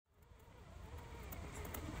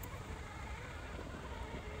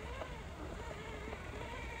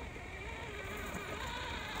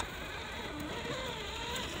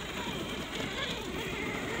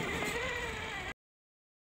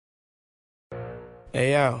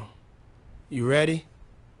Hey, yo, you ready?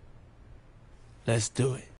 Let's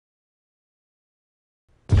do it.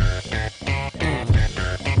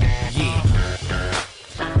 Yeah.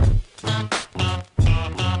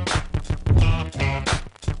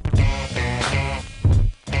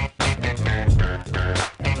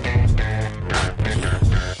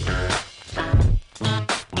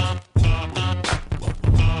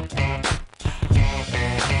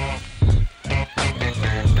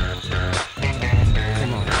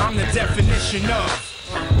 I'm the definition of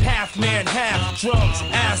half man, half drugs,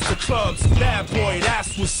 ass the clubs, bad boy,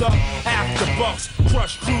 that's what's up. After bucks,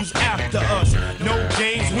 crush crews after us. No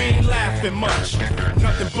games, we ain't laughing much.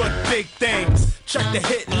 Nothing but big things. Check the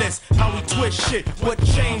hit list, how we twist shit. What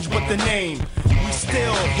changed but the name? We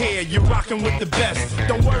still here, you're rocking with the best.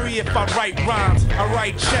 Don't worry if I write rhymes, I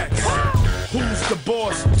write checks. Who's the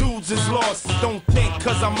boss? Dudes is lost. Don't think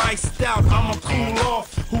cause I'm iced out, I'ma cool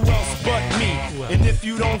off. Who else but me? And if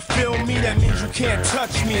you don't feel me, that means you can't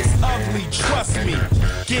touch me. It's ugly, trust me.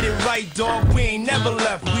 Get it right, dog, we ain't never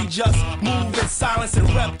left. We just move in silence and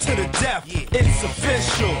rep to the death. It's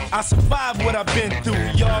official, I survived what I've been through.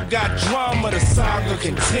 Y'all got drama, the saga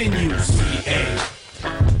continues. We ain't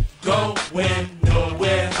going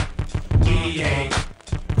nowhere. We ain't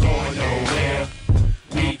going nowhere.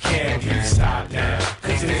 We can't be stopped now,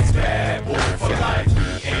 cause it's bad boy for life.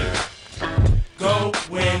 We ain't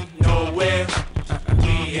going nowhere.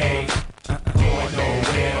 We ain't going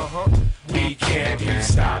nowhere. We can't be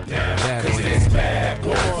stopped now, cause it's bad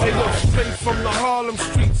boy for Hey, look, life. straight from the Harlem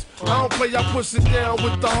streets. I don't play, I push it down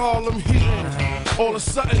with the Harlem heat. All of a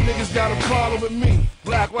sudden, niggas got a problem with me.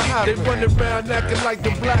 Black, what happened? They run around acting like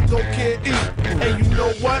the black don't can't eat. And you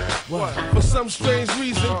know what? For some strange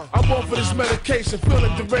reason, I'm on for this medication,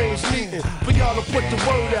 feeling deranged, needing for y'all to put the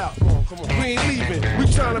word out. We ain't leaving. We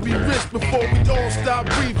tryna be rich before we all stop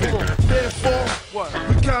breathing. Therefore,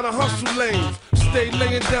 we kinda hustle lanes. Stay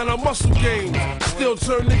laying down our muscle games. Still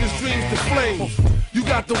turn niggas' dreams to flames. You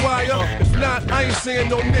got the wire? If not, I ain't saying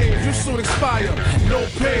no names. You soon expire. No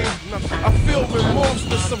pain. I feel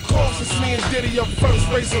remorseless. I'm cautious. Me and Diddy up first,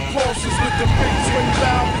 racing Porsches with the big twin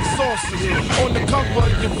valve exhausters. On the cover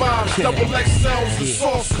of your vibes, double XLs and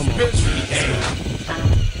sauces, bitch. We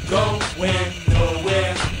ain't going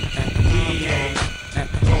nowhere. We ain't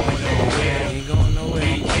going nowhere. We ain't going nowhere.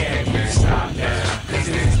 We can't be stopped now, cause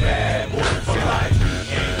it's bad boy for life.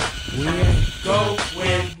 We ain't going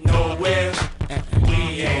nowhere. We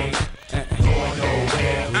ain't going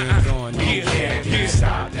nowhere. We can't be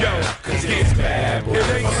stopped now, cause it's bad boy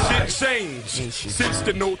for life. It ain't shit changed since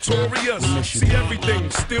the notorious. See, everything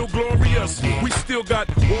still glorious. We still got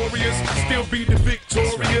warriors, still be the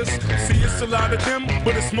victorious. See, it's a lot of them,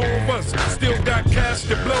 but it's more of us. Still got cash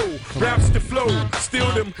to blow, raps to flow. Still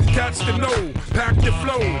them cats to know, pack the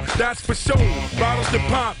flow, that's for sure. Bottles to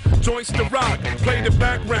pop, joints to rock. Play the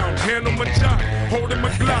background, handle my jock, holding my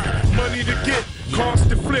Glock. Money to get, cars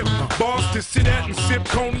to flip, bars to sit at and sip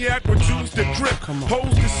cognac with juice to drip.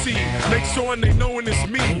 Hoes to see, make sure they knowin' it's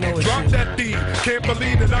me. Drop that D, can't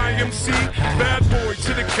believe that I am C. Bad boy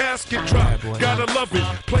to the casket drop, gotta love it,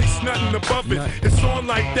 place nothing above it. It's on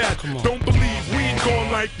like that, don't believe we ain't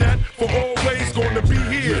going like that. For always gonna be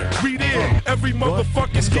here, we there, every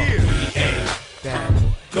motherfucker's here. We ain't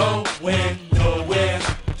going nowhere.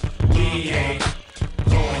 We ain't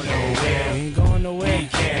going nowhere. We ain't going nowhere. We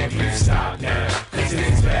can't be stopped now, cause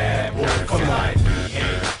it's bad boy for life.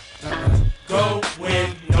 We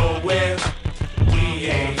ain't going nowhere. We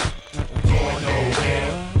ain't going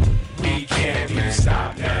nowhere. We can't be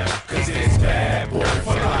stopped now, cause it's bad boy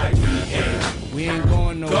for life. We ain't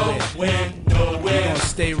going nowhere. We gonna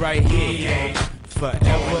stay right here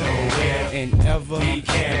forever and ever. We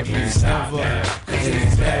can't be stopped now, cause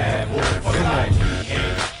it's bad boy for life.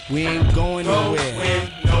 We ain't going nowhere.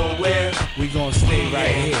 We gonna stay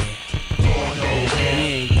right here. We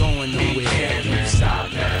ain't going nowhere. We can't be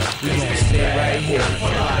stopped now. We gonna stay right here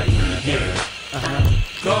for life.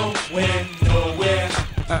 Going nowhere.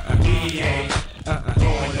 We ain't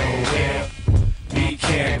going nowhere. We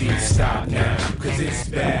can't be stopped now.